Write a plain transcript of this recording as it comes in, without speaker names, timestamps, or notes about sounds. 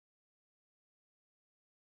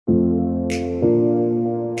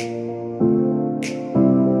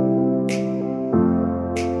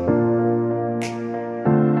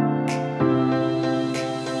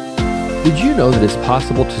know that it's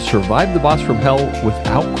possible to survive the boss from hell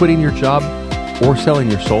without quitting your job or selling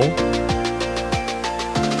your soul?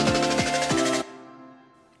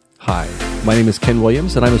 Hi, my name is Ken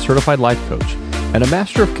Williams, and I'm a certified life coach and a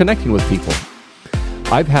master of connecting with people.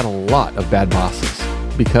 I've had a lot of bad bosses,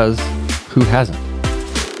 because who hasn't?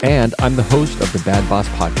 And I'm the host of the Bad Boss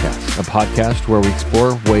Podcast, a podcast where we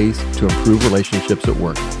explore ways to improve relationships at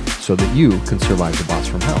work so that you can survive the boss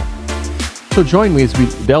from hell. So join me as we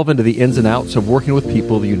delve into the ins and outs of working with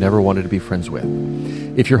people that you never wanted to be friends with.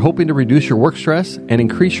 If you're hoping to reduce your work stress and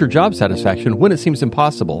increase your job satisfaction when it seems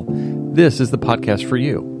impossible, this is the podcast for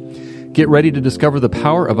you. Get ready to discover the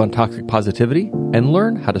power of untoxic positivity and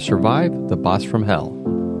learn how to survive the boss from hell.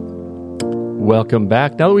 Welcome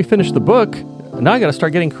back. Now that we finished the book, now I got to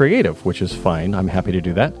start getting creative, which is fine. I'm happy to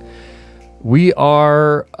do that. We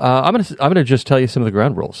are. I'm going to just tell you some of the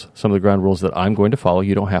ground rules. Some of the ground rules that I'm going to follow.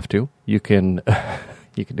 You don't have to. You can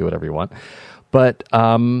you can do whatever you want. But I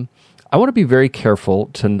want to be very careful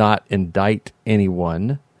to not indict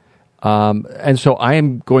anyone. And so I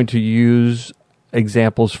am going to use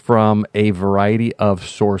examples from a variety of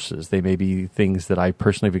sources. They may be things that I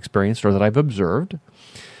personally have experienced or that I've observed.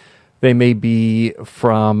 They may be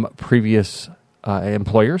from previous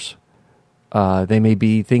employers. They may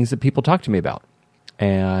be things that people talk to me about.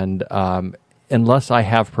 And unless I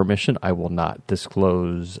have permission, I will not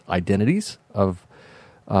disclose identities of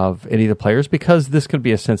any of the players, because this could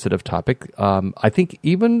be a sensitive topic. I think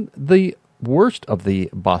even the worst of the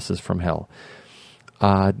bosses from hell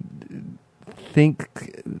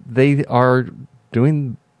think they are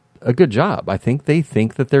doing a good job. I think they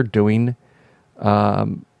think that they're doing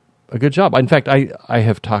a good job. In fact, I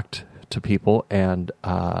have talked to people, and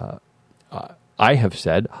I have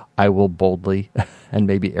said, I will boldly and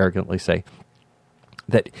maybe arrogantly say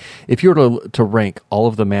that if you were to rank all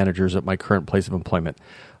of the managers at my current place of employment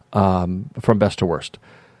from best to worst,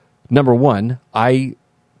 number one, I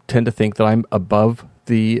tend to think that I'm above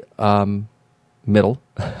the middle,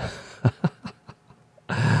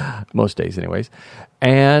 most days anyways,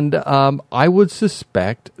 and I would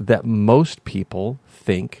suspect that most people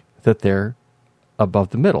think that they're above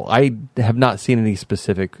the middle. I have not seen any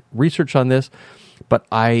specific research on this, but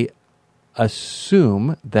I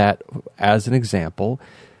assume that, as an example,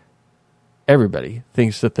 everybody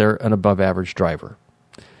thinks that they're an above average driver,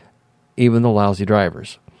 even the lousy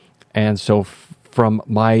drivers. And so from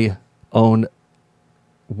my own,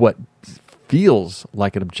 what feels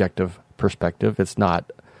like an objective perspective, it's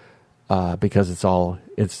not, because it's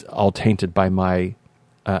all tainted by my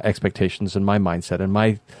expectations and my mindset and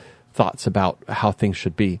my thoughts about how things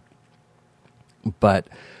should be. But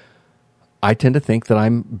I tend to think that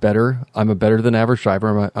I'm better. I'm a better than average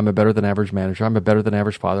driver. I'm a better than average manager. I'm a better than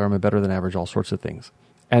average father. I'm a better than average all sorts of things.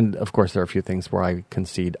 And of course, there are a few things where I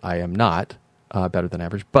concede I am not better than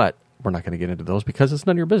average, but we're not going to get into those because it's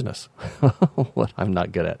none of your business what I'm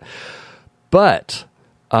not good at. But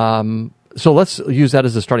so let's use that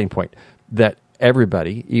as a starting point, that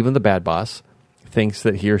everybody, even the bad boss, thinks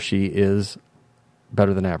that he or she is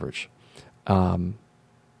better than average. And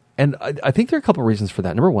I think there are a couple of reasons for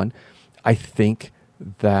that. Number one, I think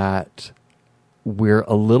that we're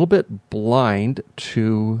a little bit blind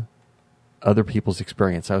to other people's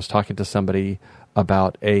experience. I was talking to somebody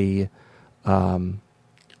about a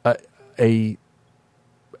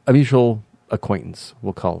mutual acquaintance,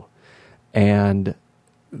 we'll call, and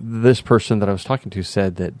this person that I was talking to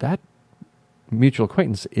said that mutual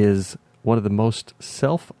acquaintance is one of the most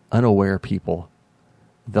self-unaware people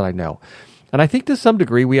that I know. And I think to some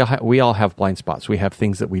degree we all have blind spots. We have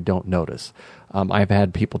things that we don't notice. I've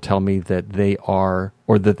had people tell me that they are,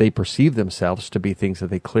 or that they perceive themselves to be things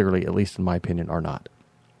that they clearly, at least in my opinion, are not.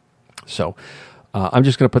 So I'm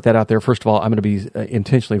just going to put that out there. First of all, I'm going to be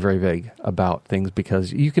intentionally very vague about things,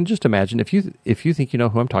 because you can just imagine, if you think you know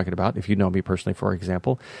who I'm talking about, if you know me personally, for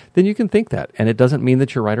example, then you can think that. And it doesn't mean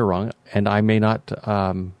that you're right or wrong, and I may not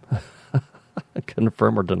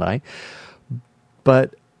confirm or deny.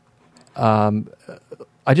 But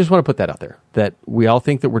I just want to put that out there, that we all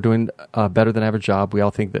think that we're doing a better than average job. We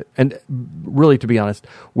all think that, and really, to be honest,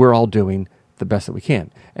 we're all doing the best that we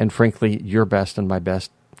can. And frankly, your best and my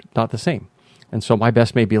best, not the same. And so my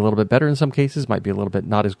best may be a little bit better in some cases, might be a little bit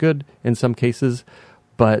not as good in some cases.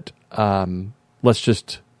 But let's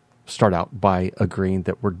just start out by agreeing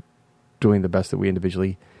that we're doing the best that we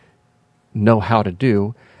individually know how to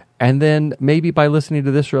do. And then maybe by listening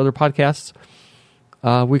to this or other podcasts,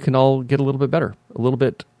 we can all get a little bit better, a little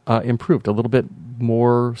bit improved, a little bit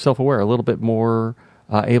more self-aware, a little bit more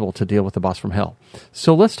able to deal with the boss from hell.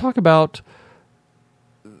 So let's talk about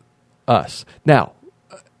us. Now,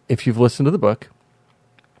 if you've listened to the book,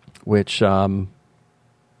 which you can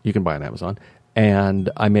buy on Amazon, and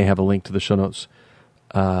I may have a link to the show notes.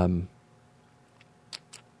 But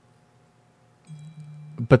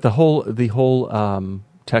the whole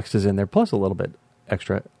text is in there, plus a little bit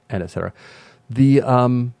extra, and etc. There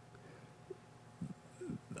are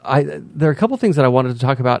a couple things that I wanted to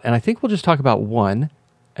talk about, and I think we'll just talk about one,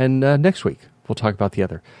 and next week we'll talk about the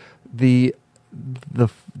other. The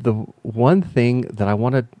one thing that I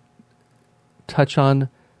want to touch on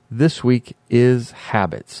this week is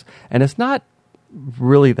habits, and it's not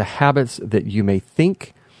really the habits that you may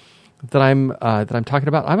think that I'm talking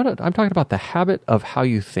about. I'm talking about the habit of how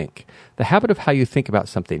you think, the habit of how you think about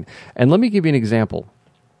something. And let me give you an example.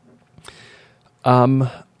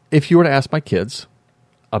 If you were to ask my kids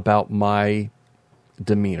about my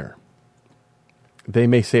demeanor, they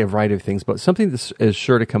may say a variety of things, but something that is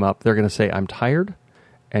sure to come up. They're going to say, I'm tired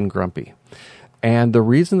and grumpy. And the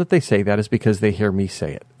reason that they say that is because they hear me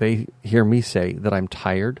say it. They hear me say that I'm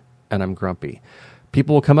tired and I'm grumpy.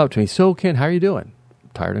 People will come up to me, so Ken, how are you doing?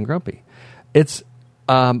 Tired and grumpy. It's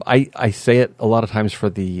I say it a lot of times for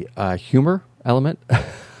the humor element.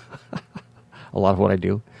 A lot of what I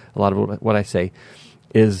do, a lot of what I say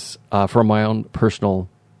is for my own personal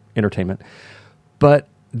entertainment. But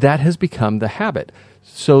that has become the habit.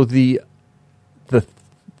 So the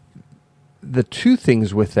two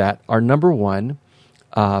things with that are, number one,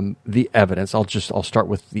 the evidence. I'll start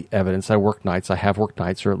with the evidence. I work nights. I have worked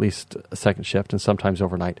nights, or at least a second shift, and sometimes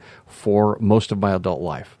overnight for most of my adult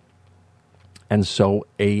life. And so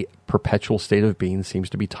a perpetual state of being seems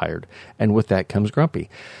to be tired, and with that comes grumpy.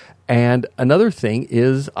 And another thing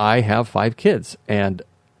is I have 5 kids, and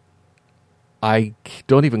I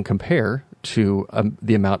don't even compare to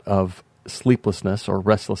the amount of sleeplessness or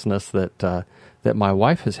restlessness that my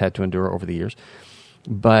wife has had to endure over the years.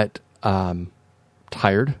 But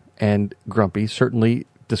tired and grumpy certainly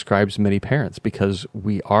describes many parents, because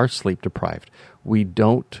we are sleep deprived. We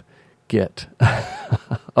don't get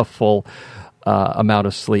a full amount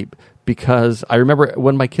of sleep, because I remember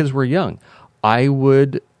when my kids were young, I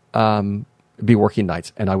would be working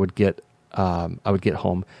nights, and I would get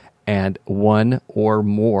home, and one or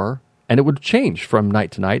more, and it would change from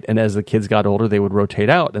night to night. And as the kids got older, they would rotate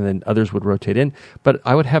out, and then others would rotate in. But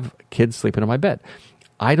I would have kids sleeping in my bed.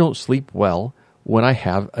 I don't sleep well when I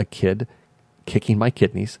have a kid kicking my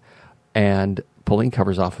kidneys and pulling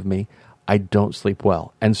covers off of me. I don't sleep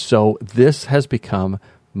well. And so this has become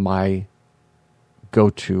my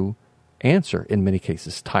go-to answer in many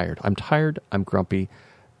cases. Tired. I'm tired. I'm grumpy.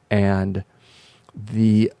 And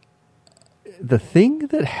the thing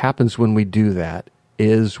that happens when we do that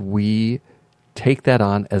is we take that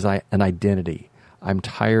on as an identity. I'm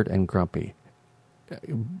tired and grumpy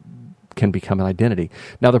can become an identity.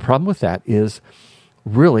 Now, the problem with that is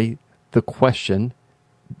really the question,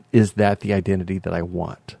 is that the identity that I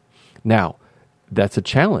want? Now, that's a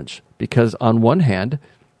challenge, because on one hand,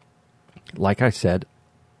 like I said,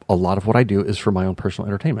 a lot of what I do is for my own personal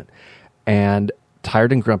entertainment. And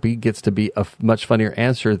tired and grumpy gets to be a much funnier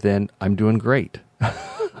answer than I'm doing great.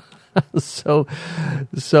 So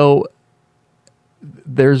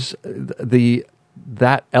there's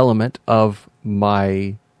that element of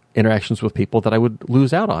my interactions with people that I would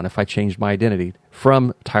lose out on if I changed my identity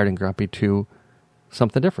from tired and grumpy to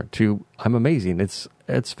something different, to I'm amazing, it's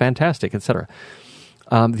fantastic, etc.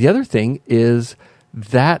 The other thing is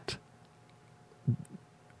that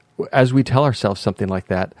as we tell ourselves something like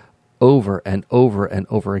that over and over and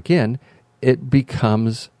over again, it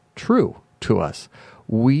becomes true to us.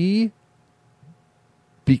 We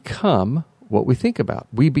become what we think about.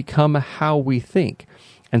 We become how we think.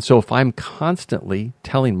 And so if I'm constantly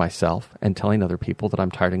telling myself and telling other people that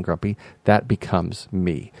I'm tired and grumpy, that becomes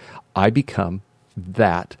me. I become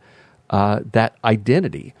that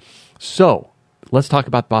identity. So let's talk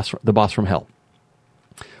about the boss from hell.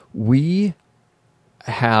 We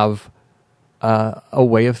have a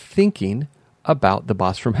way of thinking about the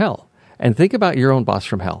boss from hell. And think about your own boss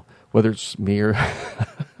from hell, whether it's me or,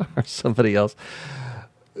 or somebody else.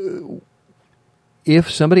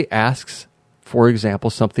 If somebody asks, for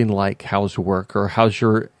example, something like, how's work, or how's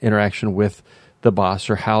your interaction with the boss,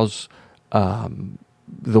 or how's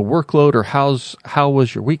the workload, or how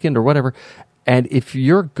was your weekend, or whatever, and if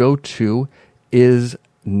your go-to is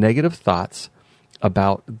negative thoughts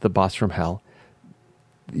about the boss from hell,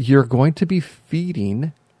 you're going to be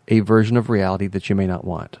feeding a version of reality that you may not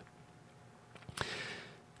want.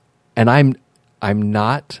 And I'm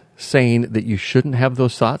not saying that you shouldn't have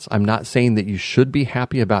those thoughts. I'm not saying that you should be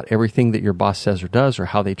happy about everything that your boss says or does, or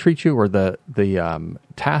how they treat you, or the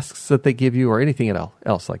tasks that they give you, or anything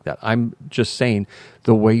else like that. I'm just saying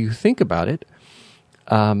the way you think about it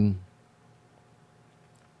that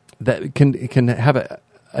can have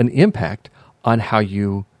an impact on how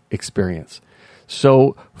you experience.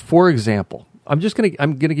 So, for example, I'm gonna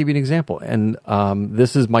give you an example, and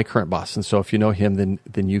this is my current boss, and so if you know him,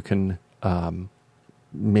 then you can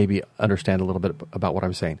maybe understand a little bit about what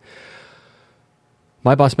I'm saying.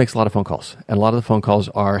 My boss makes a lot of phone calls, and a lot of the phone calls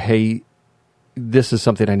are, "Hey, this is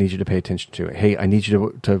something I need you to pay attention to. Hey, I need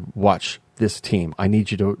you to watch this team. I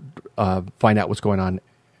need you to find out what's going on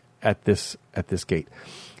at this gate."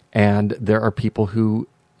 And there are people who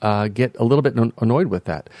get a little bit annoyed with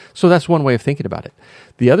that. So that's one way of thinking about it.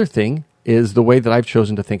 The other thing is, the way that I've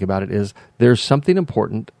chosen to think about it is, there's something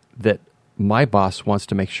important that my boss wants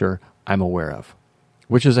to make sure I'm aware of,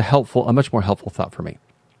 which is a much more helpful thought for me.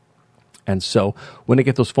 And so when I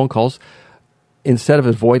get those phone calls, instead of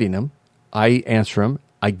avoiding them, I answer them,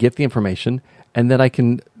 I get the information, and then I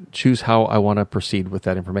can choose how I want to proceed with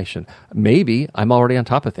that information. Maybe I'm already on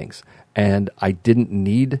top of things, and I didn't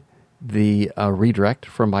need the redirect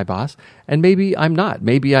from my boss, and maybe I'm not.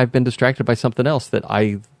 Maybe I've been distracted by something else that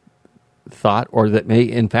I thought, or that may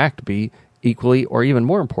in fact be equally or even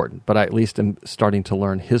more important, but I at least am starting to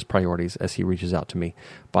learn his priorities as he reaches out to me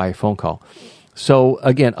by phone call. So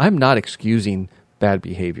again, I'm not excusing bad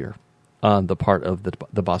behavior on the part of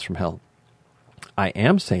the boss from hell. I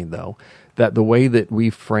am saying, though, that the way that we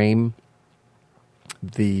frame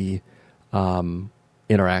the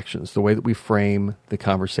interactions, the way that we frame the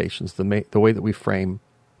conversations, the way that we frame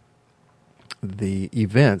the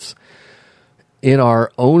events in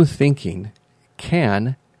our own thinking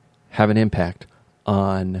can have an impact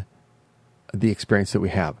on the experience that we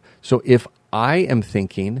have. So if I am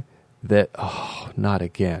thinking that, "Oh, not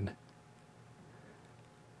again,"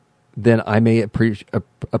 then I may approach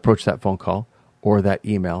that phone call or that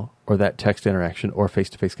email or that text interaction or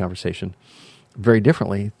face-to-face conversation very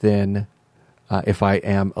differently than if I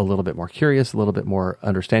am a little bit more curious, a little bit more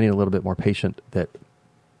understanding, a little bit more patient, that,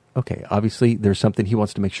 okay, obviously there's something he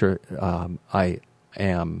wants to make sure I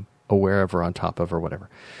am aware of or on top of or whatever.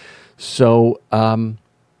 So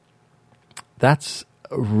that's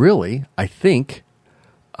really, I think,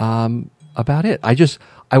 about it.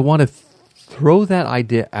 I want to throw that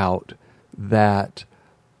idea out, that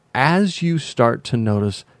as you start to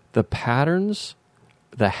notice the patterns,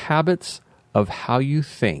 the habits of how you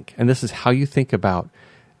think, and this is how you think about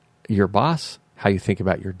your boss, how you think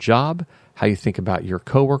about your job, how you think about your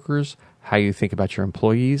coworkers, how you think about your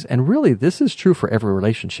employees, and really this is true for every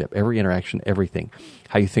relationship, every interaction, everything.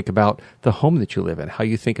 How you think about the home that you live in, how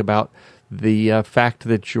you think about the fact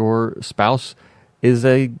that your spouse is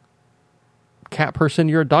a cat person,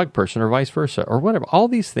 you're a dog person, or vice versa, or whatever. All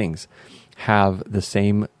these things have the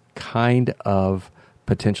same kind of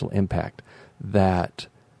potential impact, that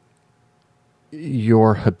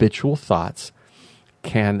your habitual thoughts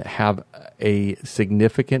can have a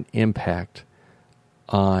significant impact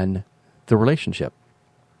on the relationship.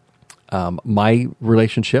 My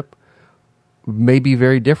relationship may be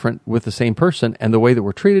very different with the same person, and the way that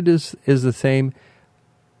we're treated is the same.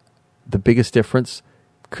 The biggest difference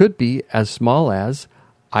could be as small as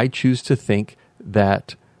I choose to think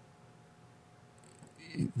that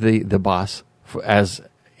the boss, as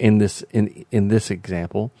in this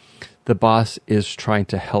example, the boss is trying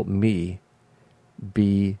to help me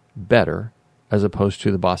be better, as opposed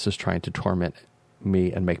to the boss is trying to torment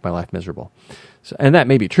me and make my life miserable. So, and that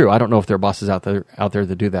may be true. I don't know if there are bosses out there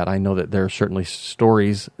that do that. I know that there are certainly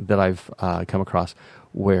stories that I've come across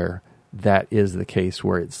where that is the case,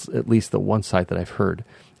 where it's at least the one side that I've heard.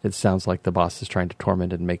 It sounds like the boss is trying to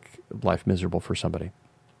torment and make life miserable for somebody.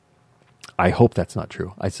 I hope that's not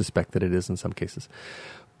true. I suspect that it is in some cases.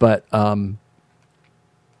 But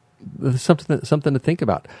it's something to think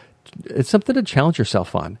about. It's something to challenge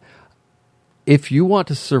yourself on. If you want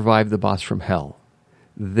to survive the boss from hell,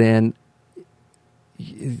 then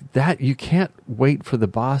that you can't wait for the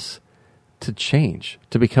boss to change,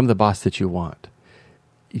 to become the boss that you want.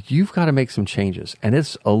 You've got to make some changes. And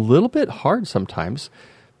it's a little bit hard sometimes,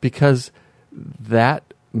 because that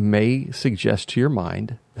may suggest to your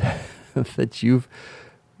mind that you've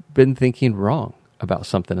been thinking wrong about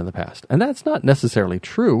something in the past. And that's not necessarily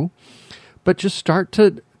true, but just start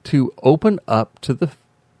to open up to the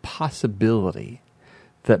possibility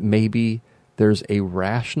that maybe there's a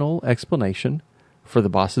rational explanation for the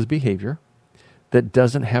boss's behavior that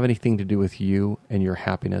doesn't have anything to do with you and your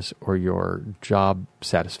happiness or your job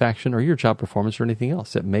satisfaction or your job performance or anything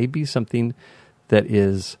else. It may be something that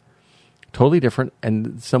is totally different,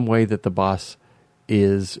 and some way that the boss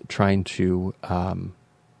is trying to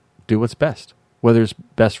do what's best, whether it's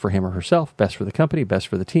best for him or herself, best for the company, best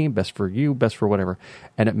for the team, best for you, best for whatever.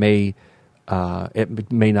 And it may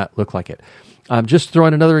it may not look like it. Just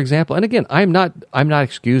throwing another example. And again, I'm not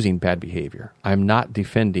excusing bad behavior. I'm not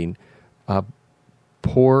defending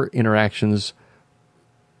poor interactions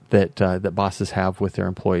that bosses have with their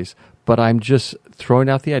employees. But I'm just throwing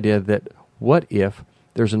out the idea that what if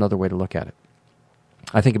there's another way to look at it?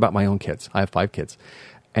 I think about my own kids. I have 5 kids.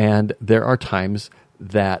 And there are times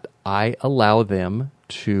that I allow them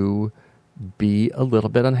to be a little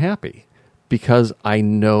bit unhappy because I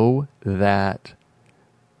know that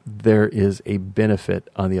there is a benefit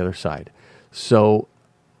on the other side. So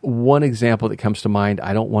one example that comes to mind,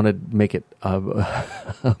 I don't want to make it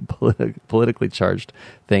a politically charged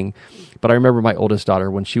thing, but I remember my oldest daughter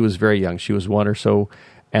when she was very young. She was 1 or so,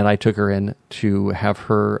 and I took her in to have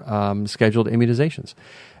her scheduled immunizations.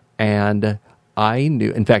 And I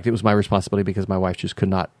knew, in fact, it was my responsibility because my wife just could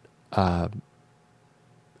not,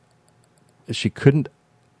 she couldn't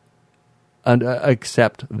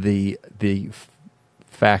accept the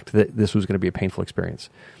fact that this was going to be a painful experience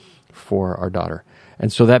for our daughter.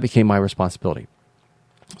 And so that became my responsibility.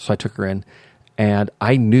 So I took her in, and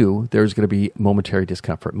I knew there was going to be momentary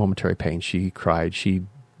discomfort, momentary pain. She cried. She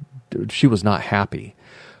was not happy.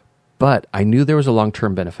 But I knew there was a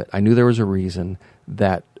long-term benefit. I knew there was a reason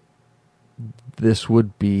that this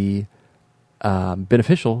would be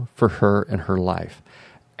beneficial for her and her life.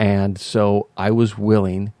 And so I was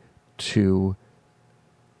willing to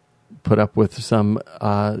put up with some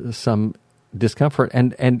discomfort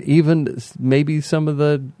and even maybe some of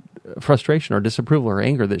the frustration or disapproval or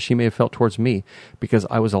anger that she may have felt towards me because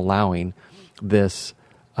I was allowing this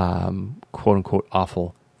quote-unquote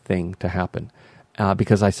awful thing to happen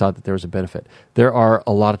because I saw that there was a benefit. There are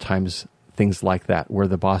a lot of times things like that where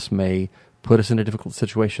the boss may put us in a difficult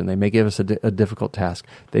situation. They may give us a difficult task.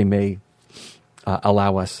 They may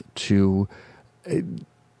allow us to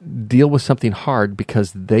deal with something hard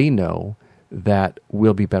because they know that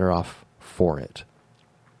we'll be better off for it.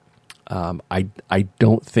 I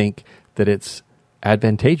don't think that it's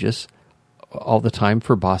advantageous all the time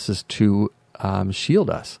for bosses to shield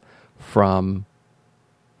us from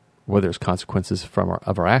whether it's consequences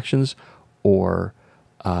of our actions or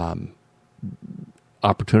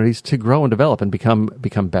opportunities to grow and develop and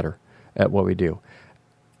become better at what we do.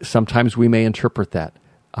 Sometimes we may interpret that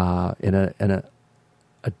in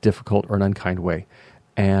a difficult or an unkind way,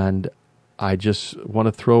 and I just want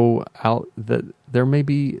to throw out that there may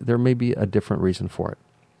be a different reason for it.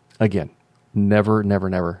 Again,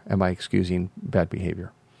 never am I excusing bad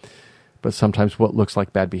behavior, but sometimes what looks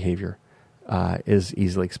like bad behavior is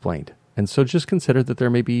easily explained, and so just consider that there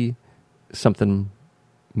may be something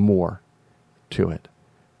more to it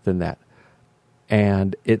than that,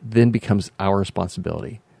 and it then becomes our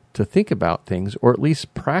responsibility to think about things, or at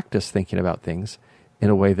least practice thinking about things in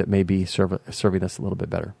a way that may be serving us a little bit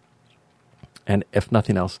better. And if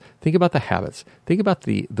nothing else, think about the habits. Think about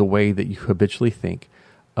the way that you habitually think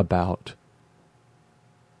about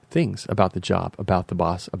things, about the job, about the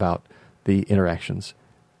boss, about the interactions.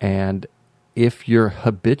 And if your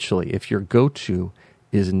go-to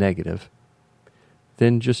is negative,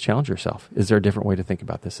 then just challenge yourself. Is there a different way to think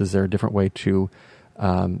about this? Is there a different way to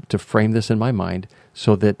frame this in my mind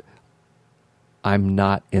so that I'm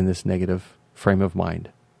not in this negative frame of mind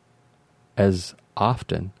as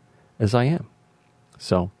often as I am?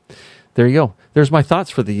 So there you go. There's my thoughts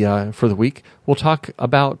for the week. We'll talk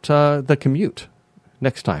about the commute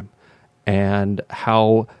next time and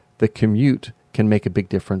how the commute can make a big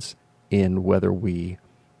difference in whether we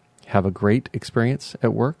have a great experience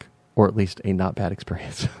at work or at least a not bad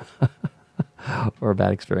experience or a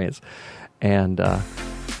bad experience. And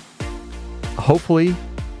hopefully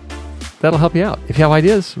that'll help you out. If you have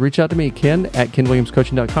ideas, reach out to me, Ken at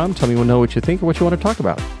KenWilliamsCoaching.com. Tell me what you think or what you want to talk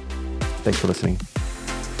about. Thanks for listening.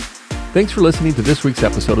 Thanks for listening to this week's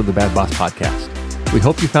episode of the Bad Boss Podcast. We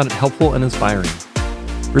hope you found it helpful and inspiring.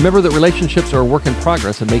 Remember that relationships are a work in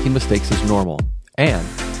progress and making mistakes is normal. And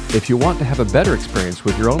if you want to have a better experience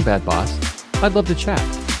with your own bad boss, I'd love to chat.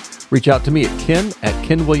 Reach out to me at Ken at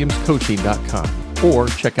KenWilliamsCoaching.com or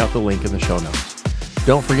check out the link in the show notes.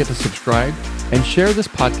 Don't forget to subscribe and share this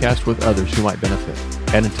podcast with others who might benefit.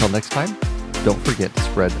 And until next time, don't forget to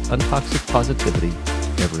spread untoxic positivity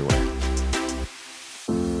everywhere.